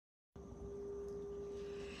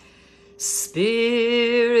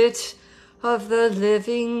Spirit of the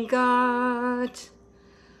living God,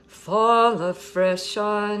 fall afresh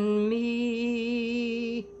on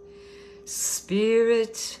me.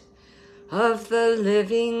 Spirit of the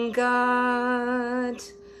living God,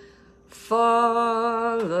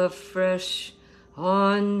 fall afresh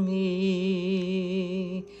on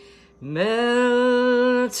me.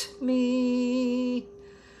 Melt me,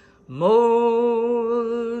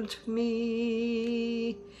 mold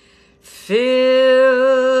me,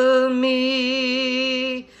 fill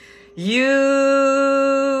me, use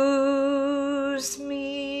me.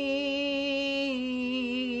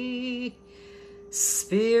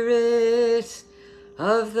 Spirit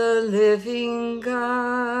of the living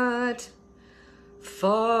God,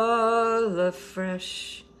 fall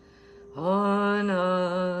afresh on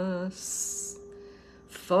us.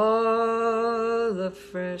 Fall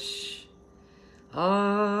afresh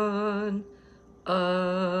on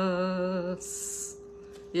us.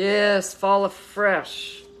 Yes, fall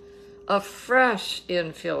afresh. A fresh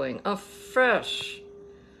infilling, a fresh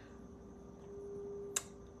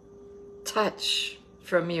touch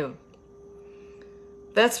from you.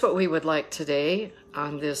 That's what we would like today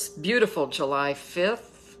on this beautiful July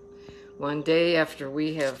 5th, one day after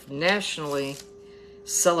we have nationally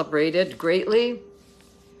celebrated greatly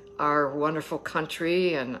our wonderful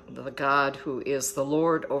country and the God who is the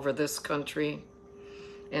Lord over this country.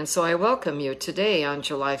 And so I welcome you today on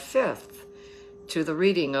July 5th to the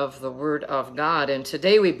reading of the Word of God. And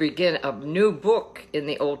today we begin a new book in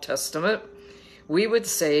the Old Testament. We would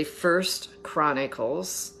say 1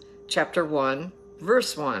 Chronicles chapter 1,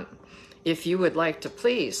 verse 1. If you would like to,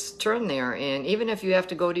 please turn there, and even if you have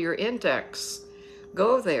to go to your index,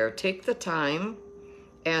 go there, take the time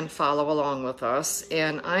and follow along with us.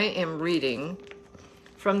 And I am reading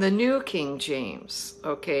from the New King James,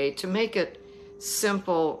 okay, to make it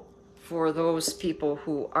simple for those people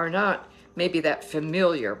who are not maybe that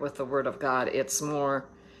familiar with the Word of God. It's more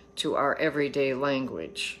to our everyday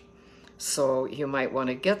language. So you might want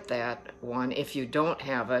to get that one if you don't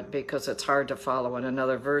have it, because it's hard to follow in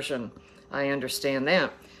another version. I understand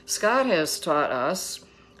that. Scott has taught us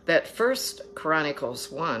that 1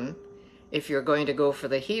 Chronicles 1, if you're going to go for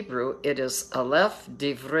the Hebrew, it is Aleph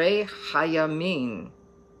Divrei Hayamin.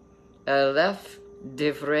 Aleph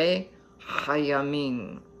Divrei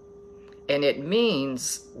Hayamin. And it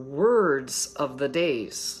means words of the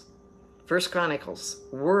days. 1 Chronicles,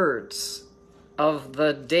 words of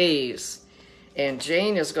the days. And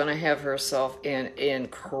Jane is going to have herself an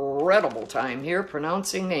incredible time here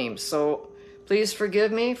pronouncing names. So please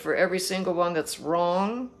forgive me for every single one that's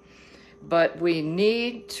wrong. But we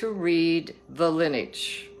need to read the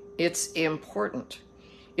lineage. It's important.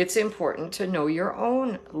 It's important to know your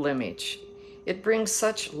own lineage. It brings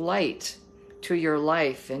such light to your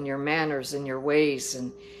life and your manners and your ways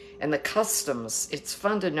and the customs. It's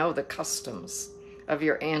fun to know the customs of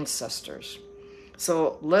your ancestors.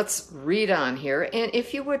 So let's read on here. And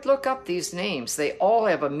if you would look up these names, they all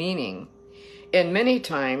have a meaning. And many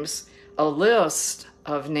times a list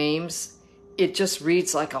of names, it just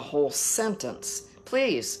reads like a whole sentence.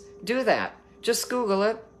 Please do that. Just Google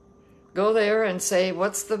it. Go there and say,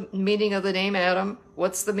 what's the meaning of the name Adam?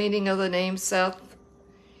 What's the meaning of the name Seth?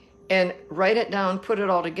 And write it down, put it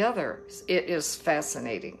all together. It is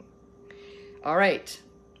fascinating. All right.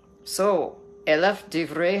 So, Aleph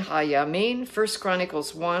Divrei Hayamin, 1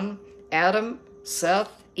 Chronicles 1, Adam,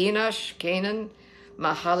 Seth, Enosh, Canaan,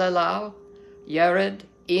 Mahalalel, Yared,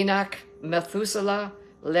 Enoch, Methuselah,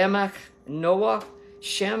 Lamech, Noah,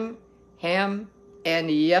 Shem, Ham, and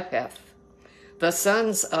Japheth. The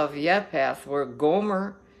sons of Japheth were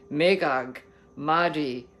Gomer, Magog,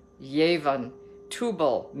 Madai, Yavan,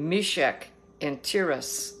 Tubal, Meshach, and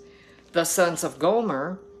Tiras. The sons of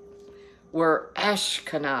Gomer were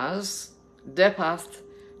Ashkenaz, Depath,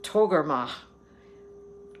 Togarmah.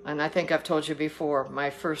 And I think I've told you before, my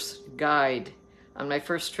first guide on my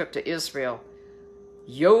first trip to Israel,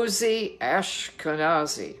 Yosi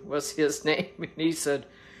Ashkenazi was his name. And he said,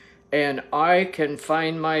 and I can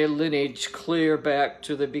find my lineage clear back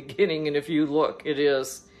to the beginning. And if you look, it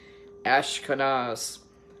is Ashkenaz,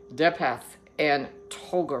 Depath, and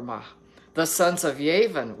Togarmah. The sons of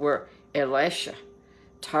Yavan were Elisha,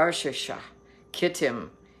 Tarshish, Kittim,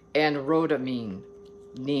 and Rodamin,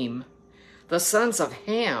 Neem. The sons of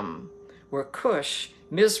Ham were Cush,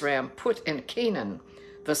 Mizraim, Put, and Canaan.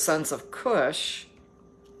 The sons of Cush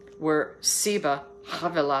were Seba,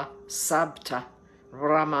 Havilah, Sabta,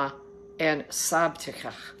 Ramah, and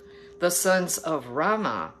Sabtekach. The sons of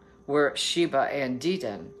Ramah were Sheba and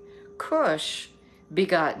Dedan. Cush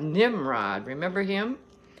begot Nimrod. Remember him?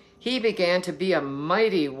 He began to be a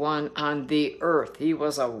mighty one on the earth. He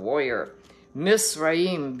was a warrior.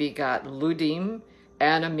 Misraim begot Ludim,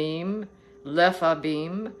 Anamim,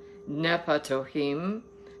 Lephabim, Nepatohim,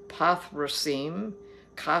 Pathrasim,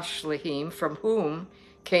 Kashlahim, from whom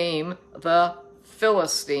came the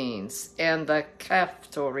Philistines and the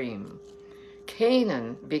Caphtorim.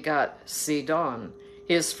 Canaan begot Sidon,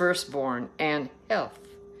 his firstborn, and Heth,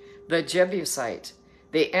 the Jebusite,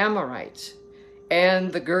 the Amorite,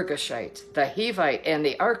 and the Girgashite, the Hivite, and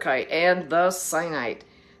the Archite, and the Sinite,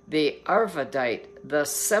 the Arvadite, the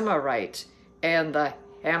Semirite, and the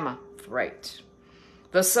Hamathite.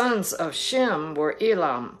 The sons of Shem were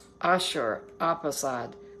Elam, Ashur,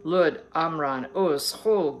 Apazad, Lud, Amram, Uz,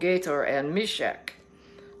 Hul, Gator, and Meshech.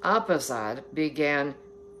 Apazad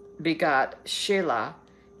begot Shelah,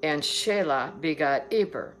 and Shelah begot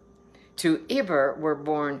Eber. To Eber were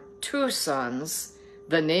born 2 sons.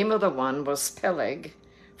 The name of the one was Peleg,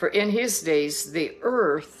 for in his days the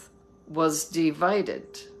earth was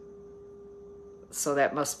divided. So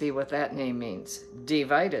that must be what that name means,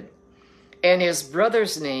 divided. And his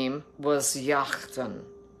brother's name was Joktan.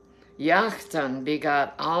 Joktan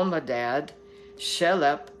begot Almadad,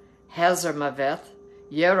 Shelep, Hazarmaveth,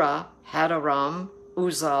 Yera, Hadaram,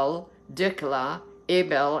 Uzal, Dikla,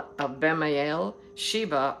 Abel, Abimael,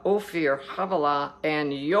 Sheba, Ophir, Havilah,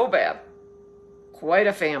 and Jobab. Quite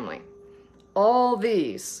a family. All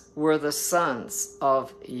these were the sons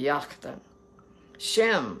of Joktan.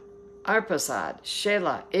 Shem, Arpazad,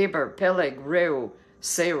 Shelah, Eber, Peleg, Reu,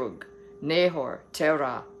 Serug, Nahor,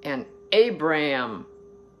 Terah, and Abraham.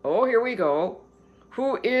 Oh, here we go.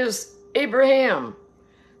 Who is Abraham?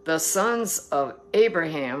 The sons of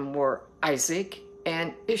Abraham were Isaac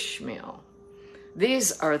and Ishmael.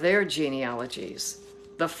 These are their genealogies.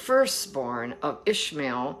 The firstborn of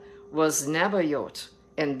Ishmael was Nebaioth,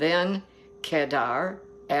 and then Kedar,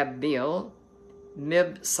 Abiel,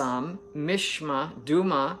 Mibsam, Mishma,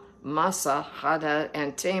 Duma, Massa, Hadad,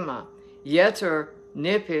 and Tema, Yeter,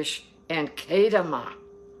 Nipish, and Kedemah.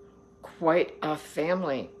 Quite a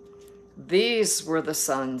family. These were the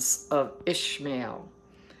sons of Ishmael.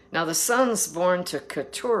 Now the sons born to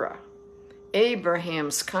Keturah,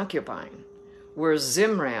 Abraham's concubine, were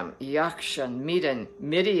Zimram, Yakshan,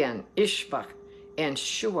 Midian, Ishbak, and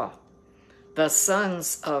Shua. The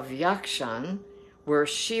sons of Yakshan were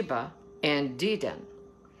Sheba and Dedan.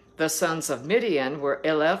 The sons of Midian were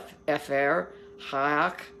Eleph, Epher,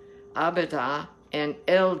 Haak, Abidah, and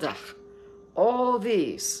Eldah. All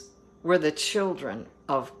these were the children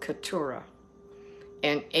of Keturah.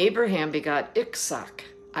 And Abraham begot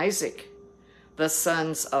Isaac. The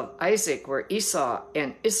sons of Isaac were Esau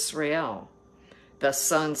and Israel. The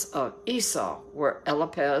sons of Esau were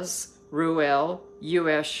Elipez, Ruel,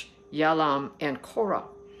 Uesh, Yalam, and Korah.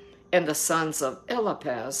 And the sons of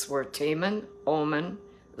Elipez were Teman, Oman,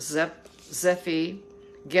 Zephi,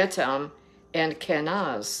 Getam, and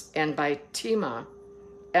Kenaz, and by Tema,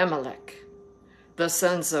 Amalek. The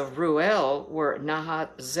sons of Ruel were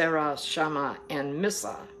Nahat, Zerah, Shammah, and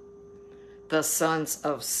Missa. The sons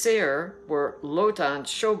of Seir were Lotan,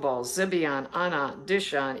 Shobal, Zibeon, Anna,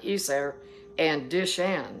 Dishan, Ezer, and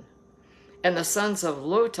Dishan. And the sons of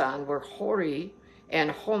Lotan were Hori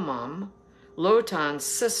and Homam. Lotan's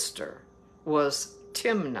sister was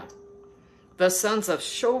Timnah. The sons of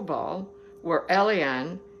Shobal were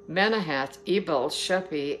Elian, Menahath, Ebal,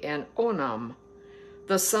 Shepi, and Onam.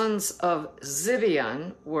 The sons of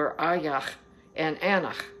Zibeon were Ayach and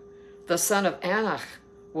Anach. The son of Anach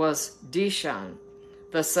was Dishan.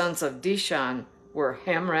 The sons of Dishan were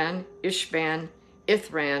Hamran, Ishban,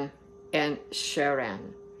 Ithran, and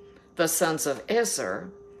Sharan. The sons of Ezer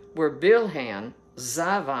were Bilhan,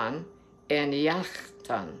 Zavan, and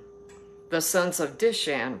Yachtan. The sons of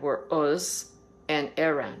Dishan were Uz and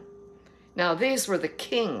Aran. Now these were the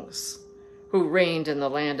kings who reigned in the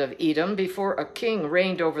land of Edom before a king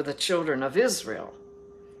reigned over the children of Israel.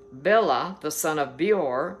 Bela, the son of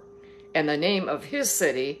Beor, and the name of his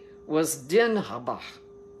city was Dinhabah.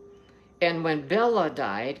 And when Bela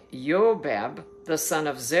died, Jobab, the son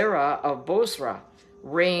of Zerah of Bosra,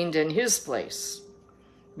 reigned in his place.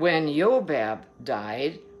 When Jobab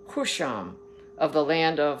died, Husham of the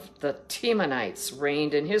land of the Temanites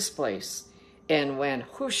reigned in his place. And when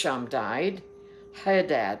Husham died,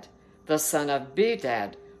 Hadad, the son of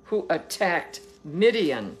Bedad, who attacked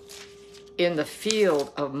Midian in the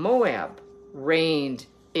field of Moab, reigned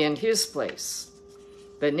in his place.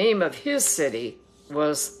 The name of his city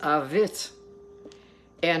was Avith.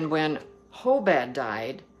 And when Hobad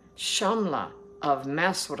died, Shamla of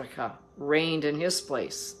Masrekah reigned in his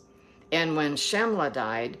place. And when Shamla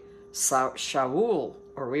died, Shaul,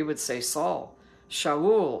 or we would say Saul,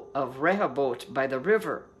 Shaul of Rehoboth by the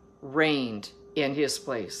river reigned in his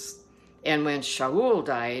place. And when Shaul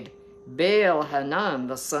died, Baal-Hanan,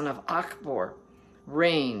 the son of Achbor,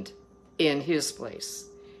 reigned in his place.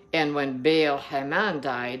 And when Baal-Hanan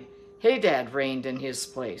died, Hadad reigned in his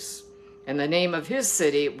place. And the name of his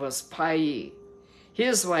city was Pai.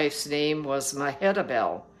 His wife's name was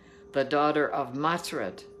Mehetabel, the daughter of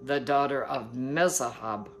Matred, the daughter of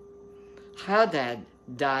Mezahab. Hadad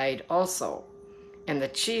died also. And the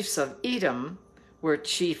chiefs of Edom were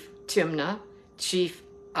Chief Timnah, Chief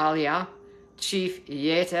Aliah, Chief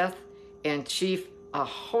Yeteth, and Chief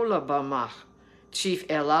Aholabamah, Chief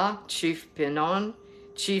Elah, Chief Pinon,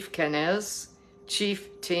 Chief Kenez,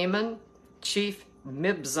 Chief Teman, Chief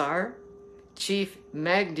Mibzar, Chief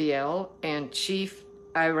Magdiel, and Chief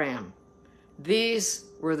Iram. These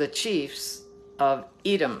were the chiefs of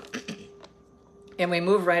Edom. And we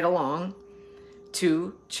move right along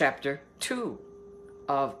to chapter 2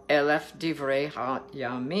 of Elef Divrei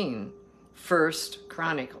HaYamin, 1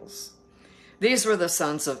 Chronicles. These were the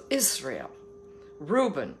sons of Israel.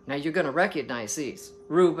 Reuben, now you're going to recognize these.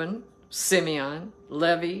 Reuben, Simeon,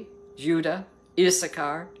 Levi, Judah,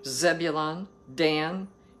 Issachar, Zebulun, Dan,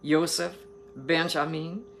 Joseph,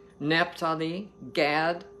 Benjamin, Naphtali,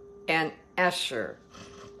 Gad, and Asher.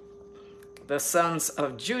 The sons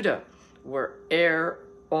of Judah were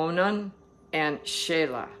Onan, and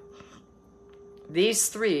Shelah. These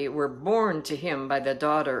three were born to him by the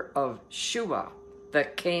daughter of Shua, the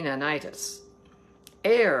Canaanitess.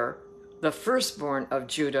 The firstborn of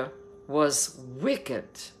Judah, was wicked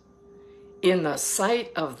in the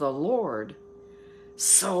sight of the Lord,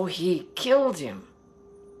 so he killed him.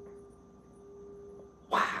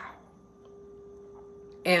 Wow.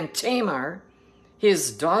 And Tamar,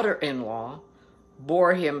 his daughter-in-law,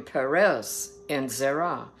 bore him Perez and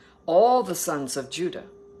Zerah. All the sons of Judah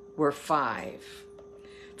were 5.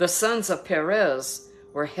 The sons of Perez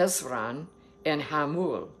were Hezron and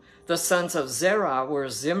Hamul. The sons of Zerah were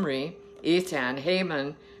Zimri, Ethan,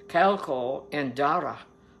 Haman, Calcol, and Dara,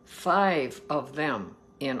 5 of them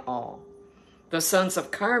in all. The sons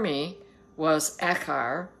of Carmi was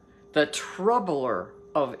Achar, the troubler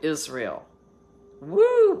of Israel.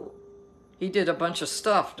 Woo! He did a bunch of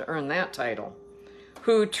stuff to earn that title.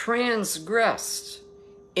 Who transgressed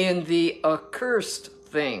in the accursed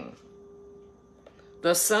thing.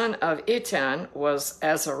 The son of Etan was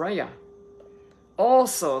Azariah.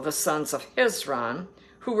 Also the sons of Hezron,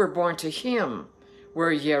 who were born to him,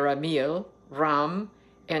 were Jerahmeel, Ram,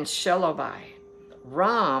 and Shelobai.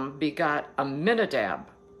 Ram begot Amminadab,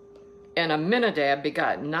 and Amminadab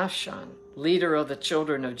begot Nahshon, leader of the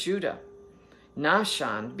children of Judah.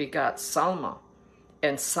 Nahshon begot Salma,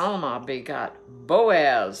 and Salma begot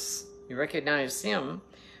Boaz. You recognize him.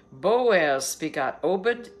 Boaz begot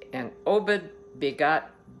Obed, and Obed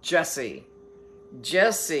begot Jesse.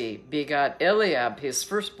 Jesse begot Eliab, his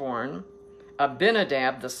firstborn,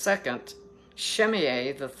 Abinadab the second,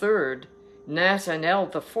 Shimei the third, Nathanael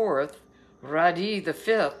the fourth, Radi the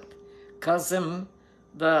fifth, Kazim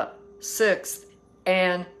the sixth,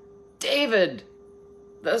 and David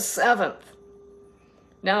the seventh.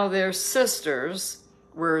 Now their sisters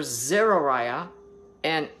were Zeruiah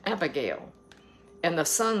and Abigail, and the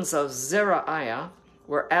sons of Zeruiah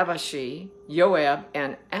were Abishi, Joab,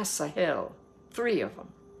 and Asahel, 3 of them.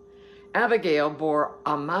 Abigail bore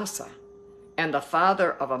Amasa, and the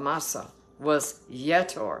father of Amasa was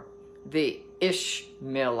Yetor, the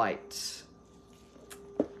Ishmaelite.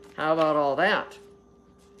 How about all that?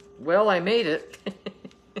 Well, I made it.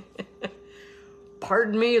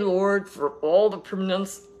 Pardon me, Lord, for all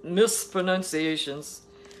the mispronunciations.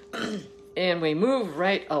 And we move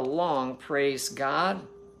right along, praise God,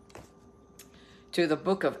 to the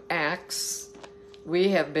book of Acts. We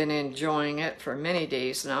have been enjoying it for many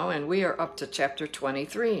days now, and we are up to chapter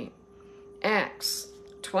 23. Acts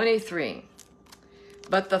 23.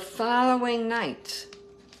 But the following night,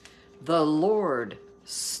 the Lord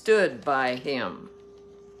stood by him.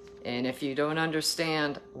 And if you don't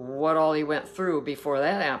understand what all he went through before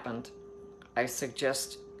that happened, I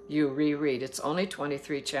suggest you reread. It's only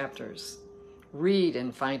 23 chapters. Read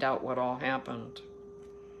and find out what all happened.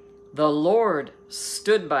 The Lord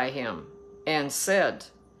stood by him and said,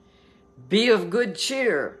 "Be of good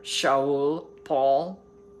cheer, Shaul, Paul,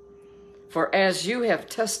 for as you have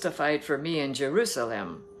testified for me in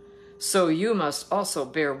Jerusalem, so you must also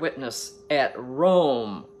bear witness at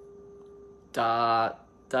Rome."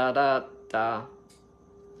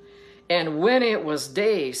 And when it was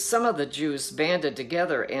day, some of the Jews banded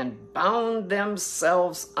together and bound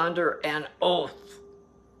themselves under an oath,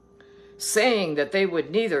 saying that they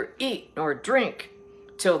would neither eat nor drink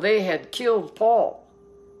till they had killed Paul.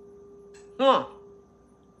 Huh.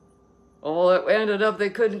 Well, it ended up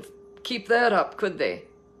they couldn't keep that up, could they?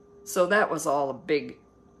 So that was all a big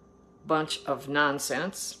bunch of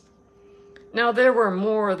nonsense. Now there were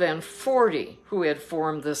more than 40 who had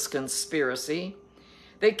formed this conspiracy.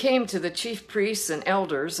 They came to the chief priests and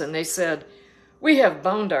elders, and they said, "We have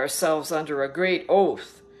bound ourselves under a great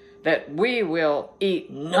oath that we will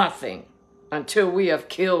eat nothing until we have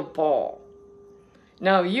killed Paul.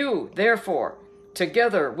 Now you, therefore,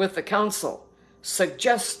 together with the council,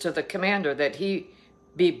 suggest to the commander that he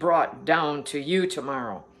be brought down to you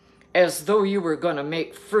tomorrow, as though you were going to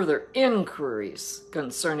make further inquiries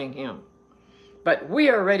concerning him. But we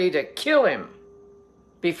are ready to kill him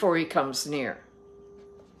before he comes near."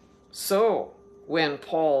 So when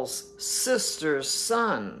Paul's sister's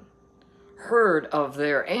son heard of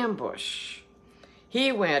their ambush,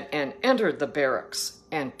 he went and entered the barracks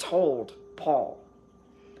and told Paul.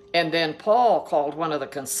 And then Paul called one of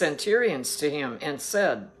the centurions to him and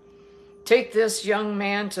said, "Take this young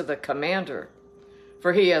man to the commander,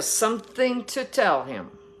 for he has something to tell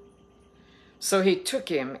him." So he took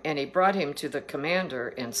him and he brought him to the commander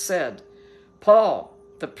and said, "Paul,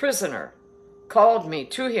 the prisoner, called me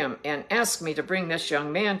to him and asked me to bring this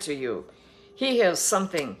young man to you. He has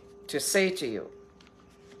something to say to you."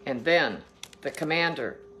 And then the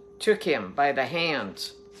commander took him by the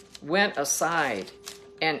hand, went aside,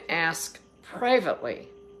 and asked privately,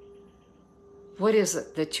 "What is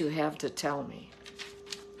it that you have to tell me?"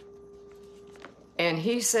 And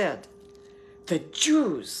he said, "The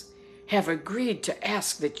Jews have agreed to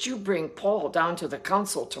ask that you bring Paul down to the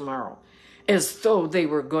council tomorrow, as though they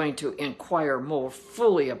were going to inquire more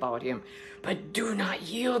fully about him. But do not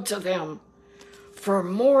yield to them, for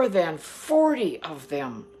more than 40 of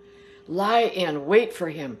them lie in wait for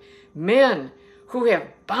him, men who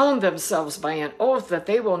have bound themselves by an oath that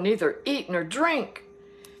they will neither eat nor drink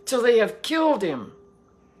till they have killed him.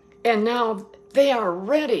 And now they are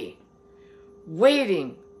ready,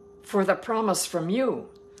 waiting for the promise from you."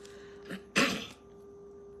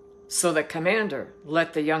 So the commander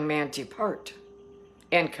let the young man depart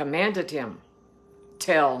and commanded him,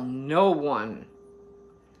 "Tell no one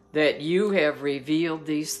that you have revealed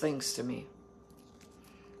these things to me."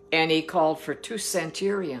 And he called for 2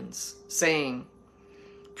 centurions, saying,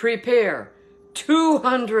 "Prepare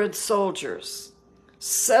 200 soldiers,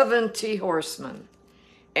 70 horsemen,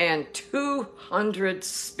 and 200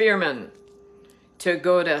 spearmen to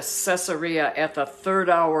go to Caesarea at the 3rd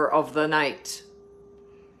hour of the night,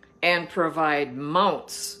 and provide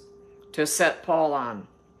mounts to set Paul on,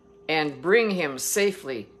 and bring him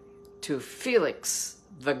safely to Felix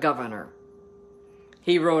the governor."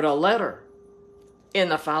 He wrote a letter in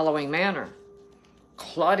the following manner: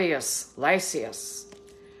 "Claudius Lysias,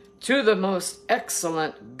 to the most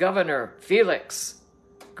excellent governor Felix,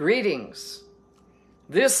 greetings.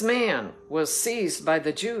 This man was seized by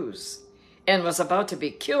the Jews and was about to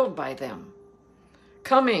be killed by them.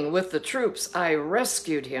 Coming with the troops, I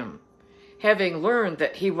rescued him, having learned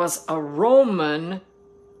that he was a Roman.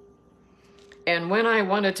 And when I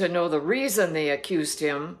wanted to know the reason they accused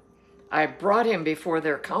him, I brought him before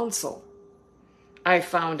their council. I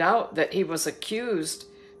found out that he was accused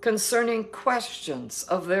concerning questions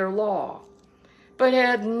of their law, but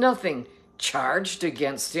had nothing charged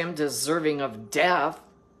against him deserving of death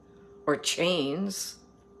or chains.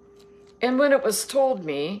 And when it was told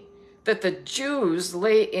me that the Jews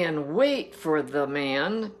lay in wait for the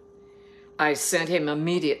man, I sent him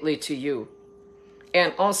immediately to you,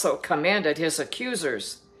 and also commanded his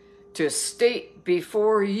accusers to state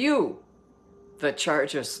before you the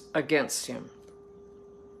charges against him.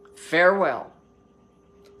 Farewell."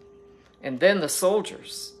 And then the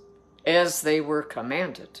soldiers, as they were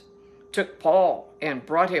commanded, took Paul and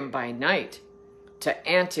brought him by night to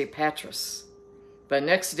Antipatris. The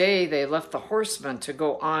next day they left the horsemen to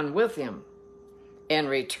go on with him, and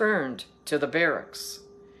returned to the barracks.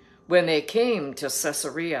 When they came to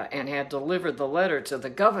Caesarea and had delivered the letter to the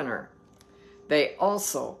governor, they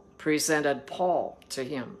also presented Paul to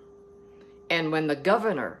him. And when the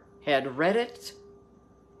governor had read it,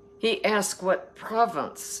 he asked what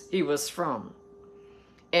province he was from.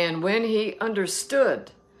 And when he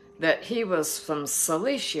understood that he was from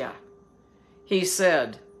Cilicia, he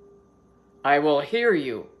said, "I will hear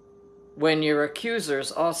you when your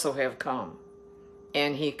accusers also have come."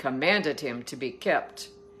 And he commanded him to be kept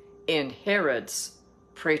in Herod's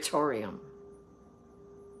praetorium.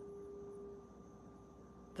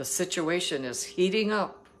 The situation is heating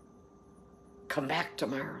up. Come back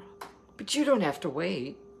tomorrow. But you don't have to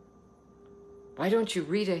wait. Why don't you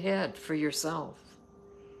read ahead for yourself?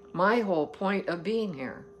 My whole point of being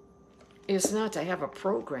here is not to have a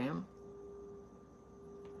program.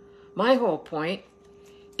 My whole point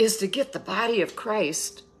is to get the body of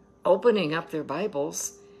Christ opening up their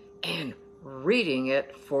Bibles and reading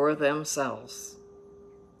it for themselves.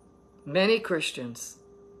 Many Christians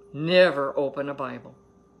never open a Bible.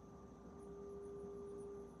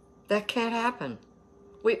 That can't happen.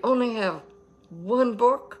 We only have one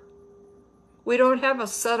book. We don't have a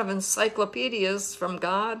set of encyclopedias from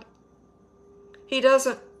God. He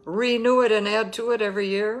doesn't renew it and add to it every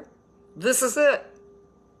year. This is it.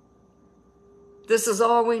 This is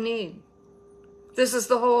all we need. This is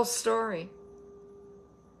the whole story.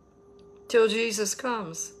 Till Jesus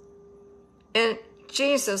comes. And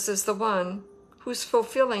Jesus is the one who's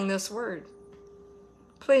fulfilling this word.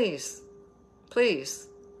 Please, please,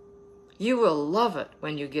 you will love it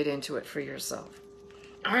when you get into it for yourself.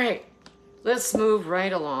 All right, let's move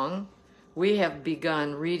right along. We have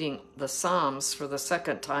begun reading the Psalms for the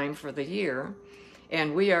second time for the year,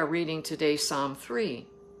 and we are reading today Psalm 3.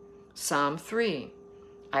 Psalm 3.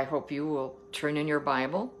 I hope you will turn in your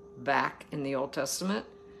Bible back in the Old Testament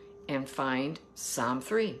and find Psalm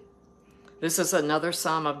 3. This is another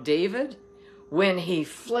Psalm of David when he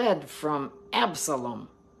fled from Absalom,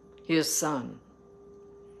 his son.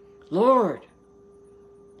 Lord,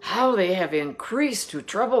 how they have increased who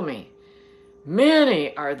trouble me.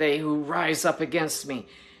 Many are they who rise up against me.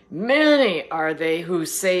 Many are they who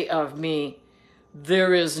say of me,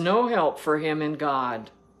 there is no help for him in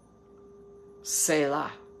God.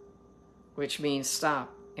 Selah, which means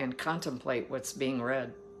stop and contemplate what's being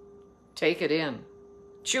read. Take it in.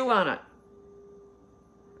 Chew on it.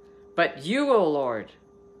 But you, O Lord,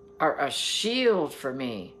 are a shield for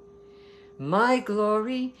me, my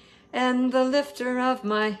glory and the lifter of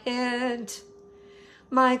my head.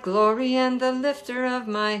 My glory and the lifter of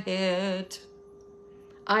my head.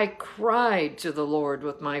 I cried to the Lord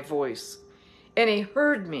with my voice, and he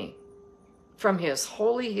heard me from his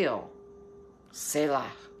holy hill.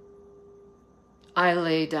 Selah. I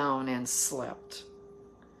lay down and slept.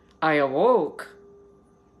 I awoke,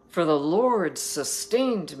 for the Lord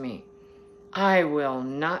sustained me. I will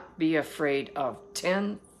not be afraid of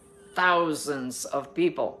 10,000s of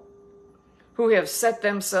people who have set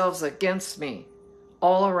themselves against me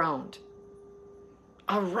all around.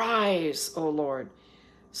 Arise, O Lord,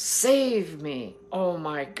 save me, O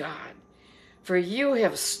my God, for you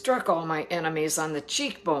have struck all my enemies on the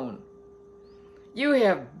cheekbone. You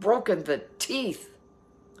have broken the teeth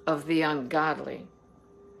of the ungodly.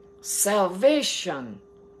 Salvation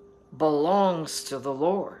belongs to the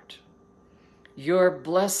Lord. Your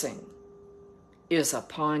blessing is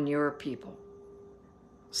upon your people.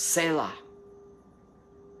 Selah.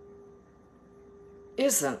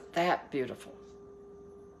 Isn't that beautiful?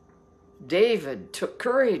 David took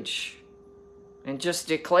courage and just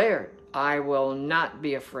declared, I will not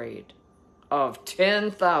be afraid of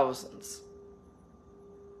 10,000s,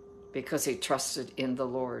 because he trusted in the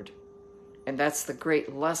Lord. And that's the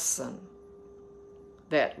great lesson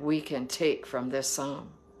that we can take from this psalm.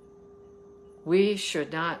 We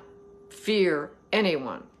should not fear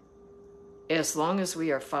anyone as long as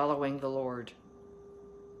we are following the Lord.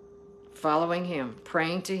 Following him,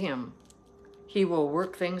 praying to him, he will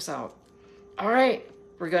work things out. All right,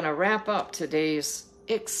 we're going to wrap up today's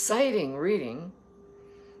exciting reading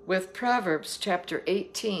with Proverbs chapter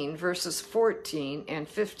 18, verses 14 and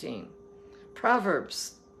 15.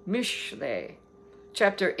 Proverbs, Mishle,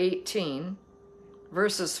 chapter 18,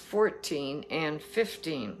 verses 14 and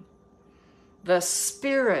 15. The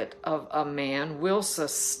spirit of a man will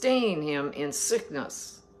sustain him in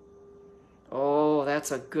sickness. Oh,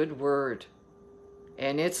 that's a good word.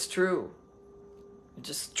 And it's true.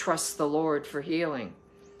 Just trust the Lord for healing.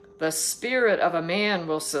 The spirit of a man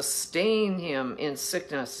will sustain him in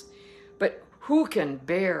sickness. But who can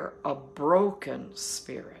bear a broken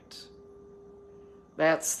spirit?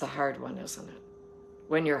 That's the hard one, isn't it?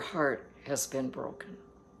 When your heart has been broken.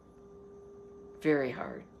 Very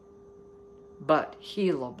hard. But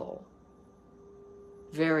healable.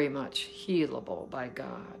 Very much healable by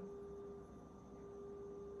God.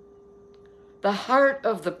 The heart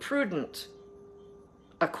of the prudent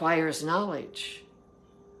acquires knowledge,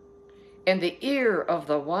 and the ear of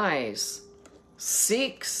the wise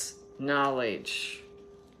seeks knowledge.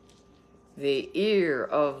 The ear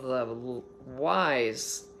of the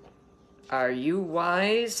wise. Are you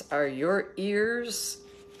wise? Are your ears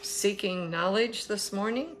seeking knowledge this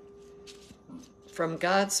morning from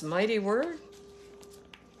God's mighty word?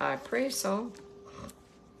 I pray so.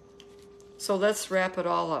 So let's wrap it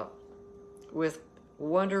all up with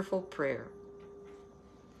wonderful prayer.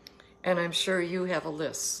 And I'm sure you have a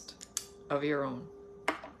list of your own.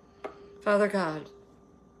 Father God,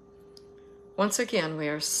 once again, we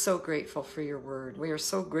are so grateful for your word. We are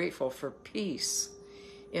so grateful for peace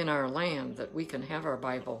in our land that we can have our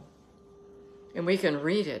Bible and we can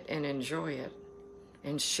read it and enjoy it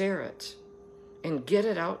and share it and get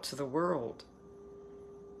it out to the world.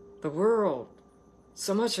 The world,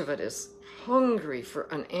 so much of it is hungry for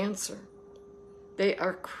an answer. They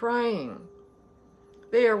are crying.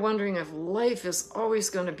 They are wondering if life is always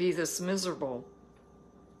going to be this miserable.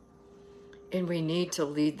 And we need to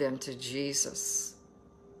lead them to Jesus,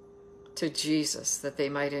 that they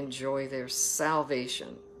might enjoy their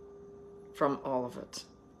salvation from all of it.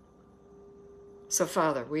 So,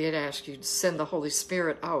 Father, we had asked you to send the Holy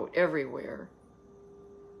Spirit out everywhere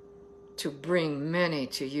to bring many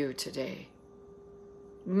to you today.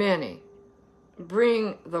 Many.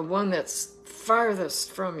 Bring the one that's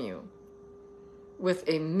farthest from you with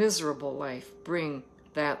a miserable life. Bring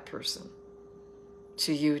that person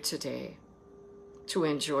to you today to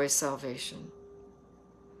enjoy salvation.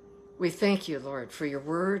 We thank you, Lord, for your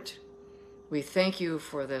word. We thank you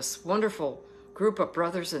for this wonderful group of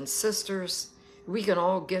brothers and sisters. We can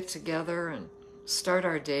all get together and start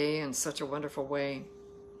our day in such a wonderful way.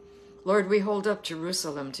 Lord, we hold up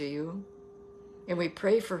Jerusalem to you, and we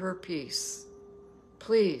pray for her peace.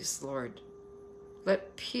 Please, Lord,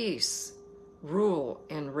 let peace rule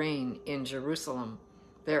and reign in Jerusalem.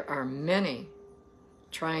 There are many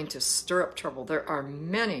trying to stir up trouble. There are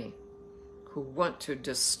many who want to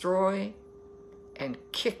destroy and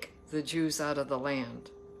kick the Jews out of the land.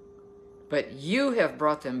 But you have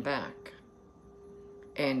brought them back,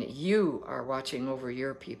 and you are watching over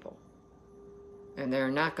your people. And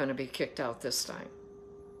they're not going to be kicked out this time.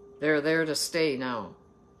 They're there to stay now.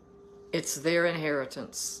 It's their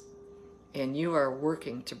inheritance. And you are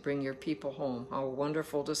working to bring your people home. How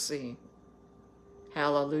wonderful to see.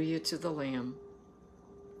 Hallelujah to the Lamb.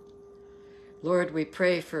 Lord, we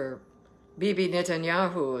pray for Bibi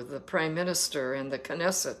Netanyahu, the Prime Minister, and the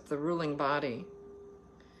Knesset, the ruling body.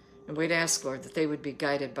 And we'd ask, Lord, that they would be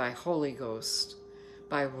guided by Holy Ghost,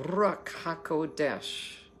 by Ruach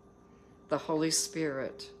HaKodesh, the Holy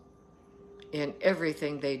Spirit, in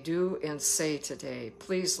everything they do and say today.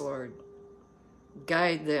 Please, Lord,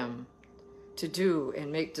 guide them to do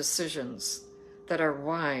and make decisions that are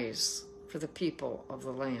wise for the people of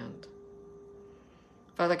the land.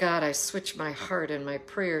 Father God, I switch my heart and my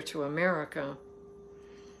prayer to America.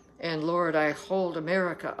 And Lord, I hold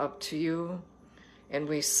America up to you. And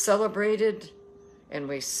we celebrated and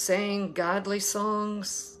we sang godly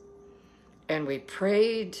songs and we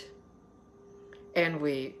prayed and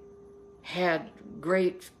we had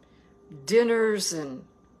great dinners and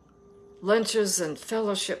lunches and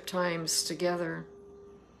fellowship times together.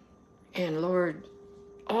 And Lord,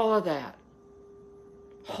 all of that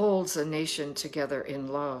holds a nation together in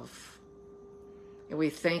love. And we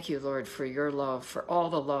thank you, Lord, for your love, for all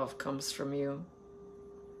the love comes from you.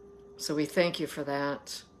 So we thank you for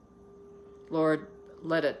that. Lord,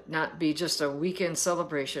 let it not be just a weekend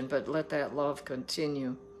celebration, but let that love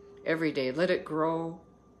continue every day. Let it grow.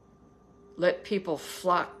 Let people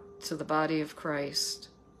flock to the body of Christ,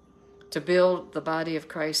 to build the body of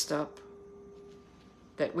Christ up,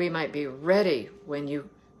 that we might be ready when you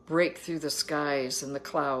break through the skies and the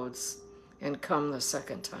clouds and come the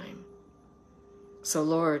second time. So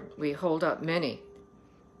Lord, we hold up many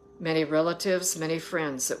relatives, many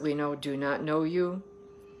friends that we know do not know you,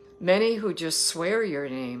 many who just swear your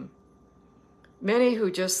name, many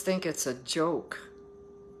who just think it's a joke.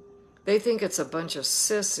 They think it's a bunch of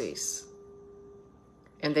sissies,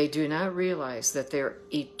 and they do not realize that their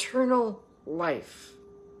eternal life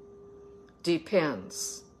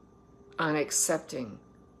depends on accepting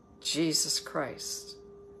Jesus Christ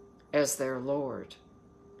as their Lord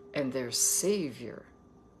and their Savior.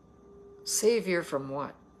 Savior from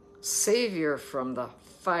what? Savior from the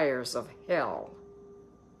fires of hell.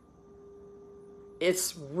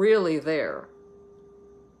 It's really there.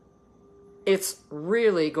 It's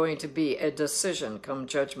really going to be a decision come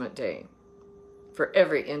Judgment Day for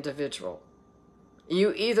every individual.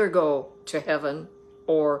 You either go to heaven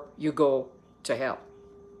or you go to hell.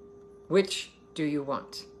 Which do you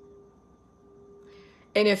want?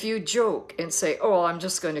 And if you joke and say, oh, I'm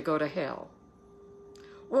just going to go to hell,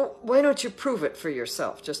 well, why don't you prove it for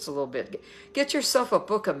yourself just a little bit? Get yourself a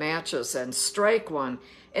book of matches and strike one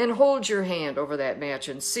and hold your hand over that match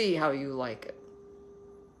and see how you like it.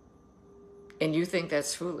 And you think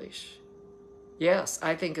that's foolish? Yes,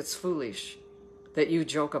 I think it's foolish that you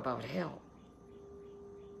joke about hell,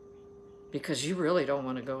 because you really don't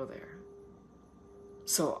want to go there.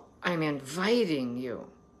 So I'm inviting you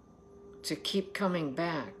to keep coming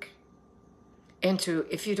back. And to,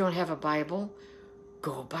 if you don't have a Bible,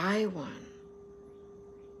 go buy one.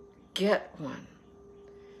 Get one.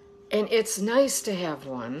 And it's nice to have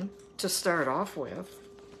one to start off with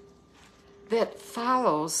that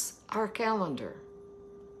follows our calendar,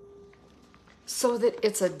 so that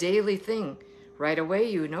it's a daily thing. Right away,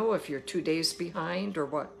 you know if you're 2 days behind or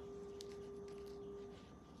what.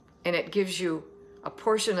 And it gives you a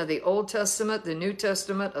portion of the Old Testament, the New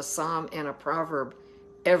Testament, a psalm, and a proverb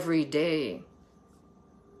every day.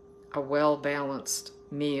 A well-balanced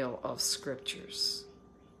meal of scriptures.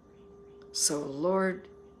 So, Lord,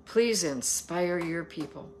 please inspire your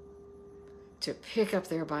people to pick up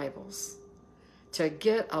their Bibles, to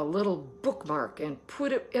get a little bookmark and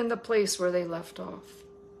put it in the place where they left off,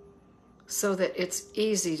 so that it's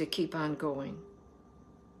easy to keep on going.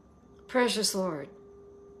 Precious Lord,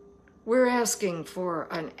 we're asking for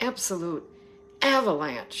an absolute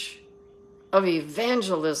avalanche of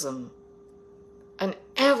evangelism, an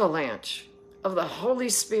avalanche of the Holy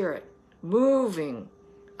Spirit moving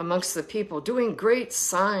amongst the people, doing great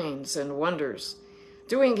signs and wonders,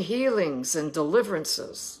 doing healings and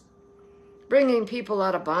deliverances, bringing people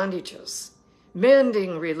out of bondages,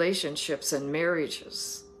 mending relationships and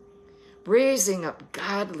marriages, raising up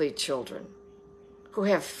godly children who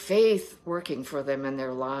have faith working for them in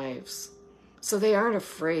their lives, so they aren't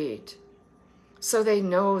afraid, so they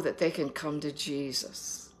know that they can come to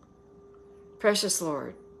Jesus. Precious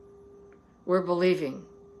Lord, we're believing,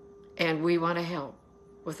 and we want to help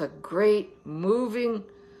with a great moving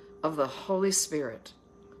of the Holy Spirit.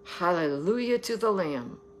 Hallelujah to the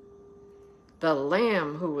Lamb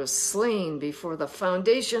who was slain before the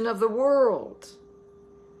foundation of the world.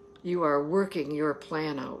 You are working your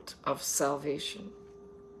plan out of salvation.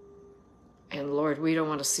 And Lord, we don't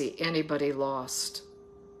want to see anybody lost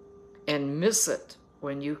and miss it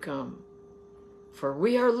when you come. For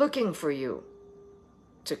we are looking for you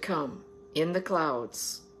to come in the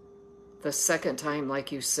clouds the second time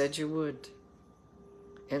like you said you would.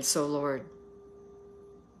 And so, Lord,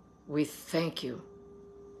 we thank you.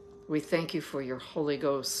 We thank you for your Holy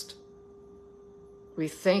Ghost. We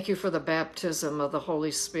thank you for the baptism of the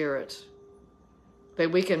Holy Spirit,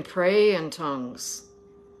 that we can pray in tongues,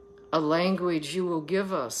 a language you will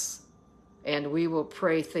give us, and we will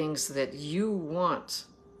pray things that you want.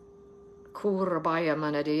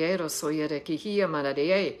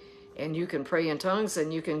 And you can pray in tongues,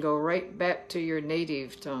 and you can go right back to your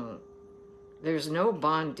native tongue. There's no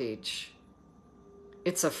bondage.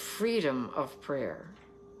 It's a freedom of prayer.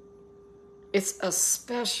 It's a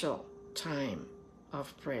special time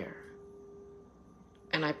of prayer.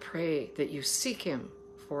 And I pray that you seek him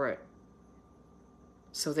for it,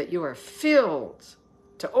 so that you are filled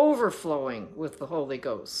to overflowing with the Holy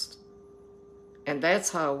Ghost. And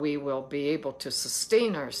that's how we will be able to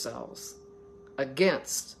sustain ourselves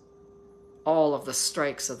against all of the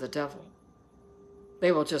strikes of the devil.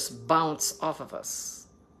 They will just bounce off of us.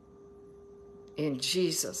 In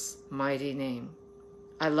Jesus' mighty name.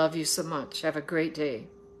 I love you so much. Have a great day.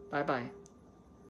 Bye-bye.